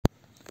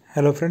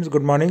Hello friends,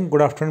 good morning,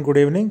 good afternoon, good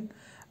evening.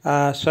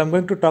 So I'm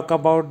going to talk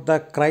about the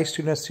Christ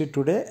University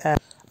today and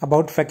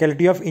about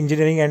Faculty of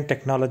Engineering and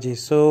Technology.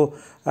 So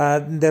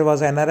there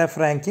was NRF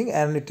ranking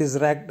and it is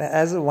ranked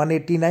as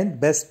 189th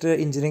best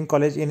engineering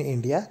college in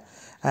India.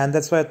 And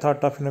that's why I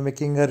thought of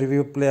making a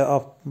review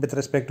with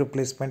respect to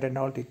placement and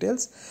all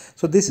details.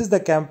 So this is the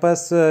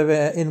campus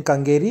in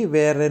Kengeri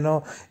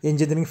where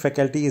engineering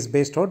faculty is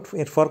based out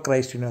for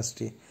Christ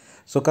University.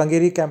 So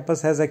Kengeri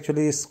campus has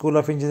actually School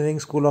of Engineering,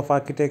 School of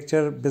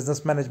Architecture,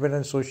 Business Management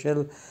and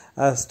Social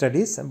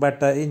Studies.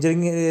 But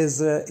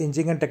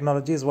engineering and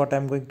technology is what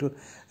I'm going to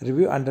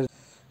review under.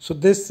 So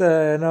this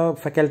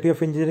Faculty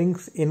of Engineering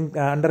in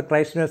under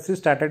Christ University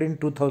started in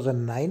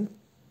 2009.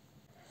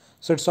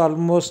 So it's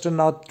almost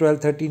now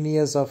 12-13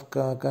 years of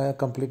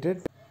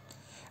completed.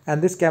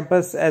 And this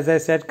campus, as I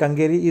said,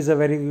 Kengeri is a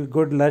very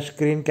good lush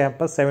green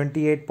campus,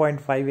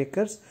 78.5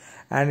 acres,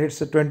 and it's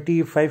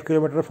 25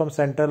 kilometers from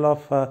central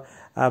of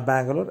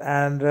Bangalore,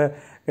 and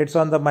it's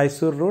on the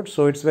Mysore road,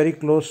 so it's very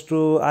close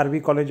to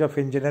RV College of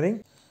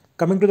Engineering.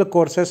 Coming to the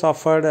courses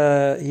offered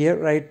here,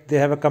 right, they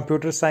have a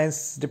computer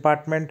science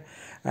department,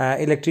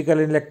 electrical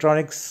and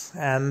electronics,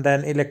 and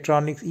then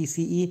electronics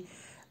ECE,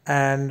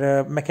 and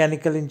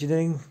mechanical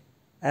engineering,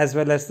 as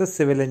well as the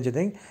civil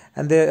engineering,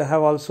 and they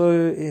have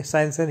also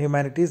science and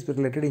humanities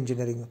related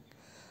engineering.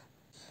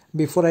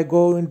 Before I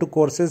go into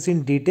courses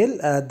in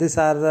detail, these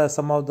are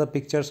some of the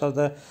pictures of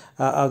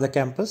the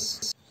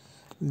campus.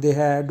 They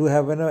do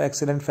have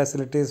excellent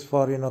facilities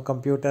for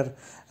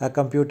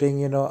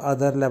computing,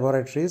 other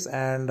laboratories,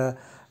 and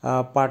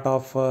part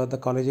of the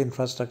college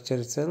infrastructure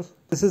itself.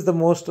 This is the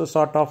most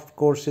sought of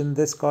course in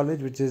this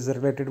college, which is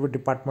related with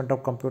Department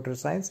of Computer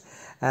Science,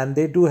 and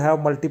they do have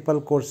multiple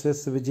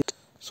courses which.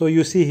 So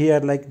you see here,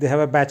 like they have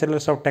a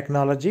Bachelor's of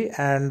Technology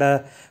and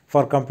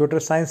for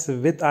Computer Science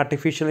with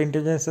Artificial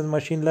Intelligence and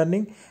Machine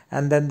Learning,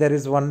 and then there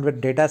is one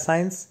with Data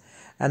Science,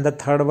 and the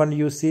third one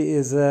you see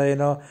is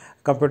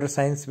Computer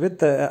Science with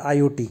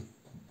IoT.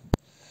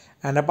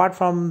 And apart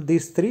from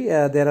these three,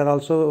 there are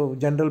also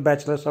General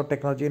Bachelor's of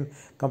Technology in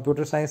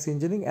Computer Science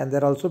Engineering, and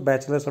there are also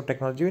Bachelor's of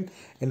Technology in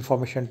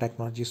Information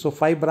Technology. So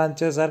 5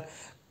 branches are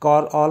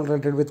all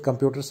related with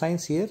computer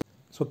science here.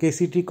 So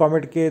KCET,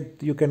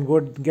 COMEDK, you can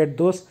go get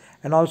those,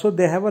 and also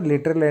they have a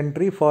lateral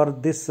entry for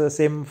this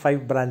same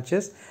 5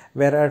 branches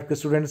where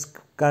students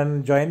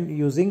can join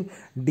using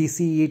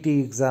DCET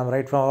exam,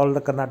 right? From all the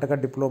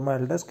Karnataka diploma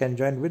holders can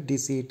join with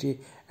DCET.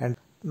 And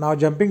now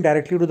jumping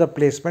directly to the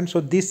placement. So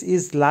this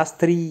is last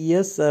 3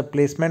 years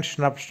placement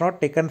snapshot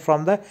taken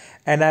from the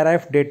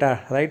NRF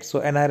data, right?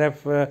 So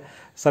NRF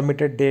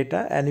submitted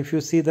data, and if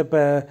you see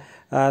the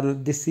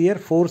this year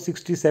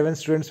 467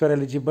 students were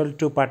eligible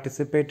to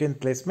participate in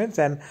placements,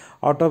 and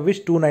out of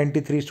which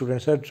 293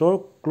 students,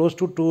 so close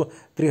to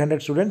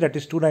 300 students, that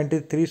is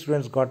 293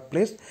 students got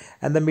placed,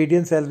 and the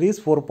median salary is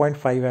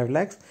 4.55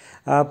 lakhs.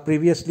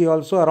 Previously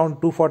also around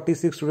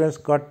 246 students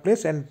got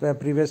placed, and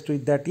previous to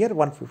that year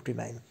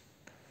 159.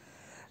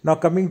 Now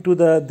coming to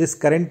this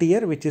current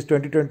year, which is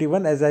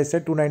 2021, as I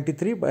said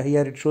 293, but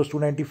here it shows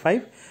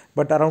 295,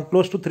 but around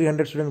close to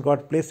 300 students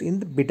got placed in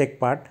the btech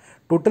part.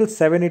 Total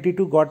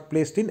 782 got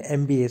placed in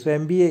MBA. So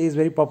MBA is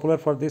very popular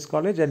for this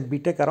college, and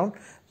btech around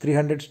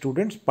 300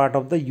 students, part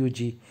of the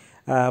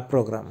UG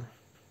program.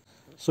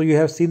 So you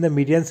have seen the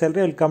median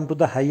salary. I will come to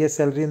the highest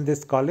salary in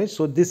this college.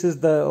 So this is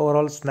the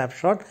overall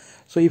snapshot.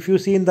 So if you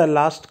see in the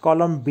last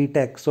column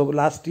btech, so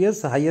last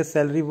year's highest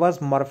salary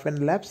was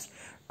Morphin Labs,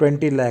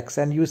 20 lakhs,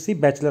 and you see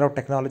Bachelor of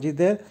Technology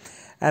there.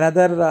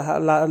 Another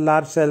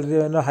large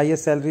salary,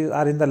 highest salaries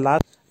are in the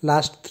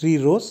last 3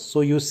 rows. So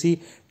you see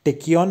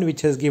Techion,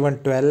 which has given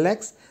 12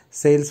 lakhs,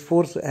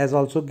 Salesforce has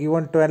also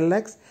given 12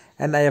 lakhs,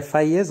 and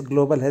FIS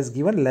Global has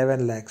given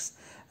 11 lakhs.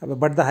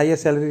 But the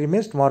highest salary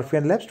remains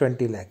Morphin Labs,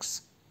 20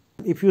 lakhs.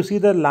 If you see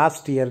the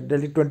last year, the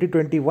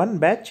 2021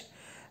 batch,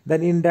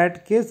 then in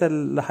that case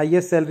the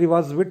highest salary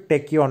was with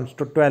Techion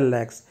to 12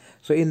 lakhs.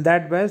 So in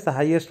that batch the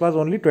highest was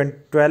only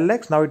 12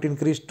 lakhs. Now it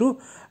increased to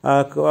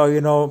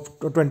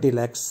 20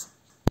 lakhs.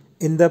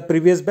 In the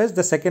previous batch,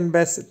 the second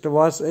batch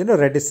was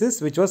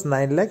Redisys, which was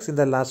 9 lakhs in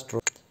the last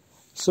row.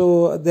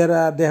 So they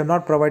have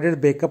not provided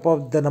breakup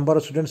of the number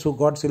of students who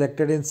got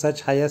selected in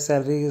such higher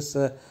salaries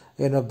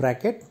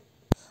bracket.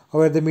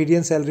 However, the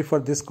median salary for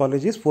this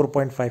college is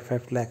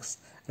 4.55 lakhs,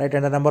 right?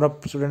 And the number of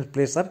students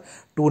placed are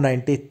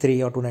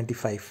 293 or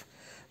 295.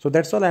 So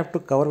that's all I have to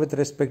cover with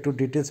respect to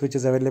details which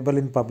is available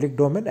in public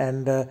domain.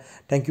 And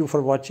thank you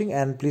for watching,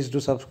 and please do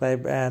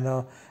subscribe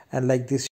and like this.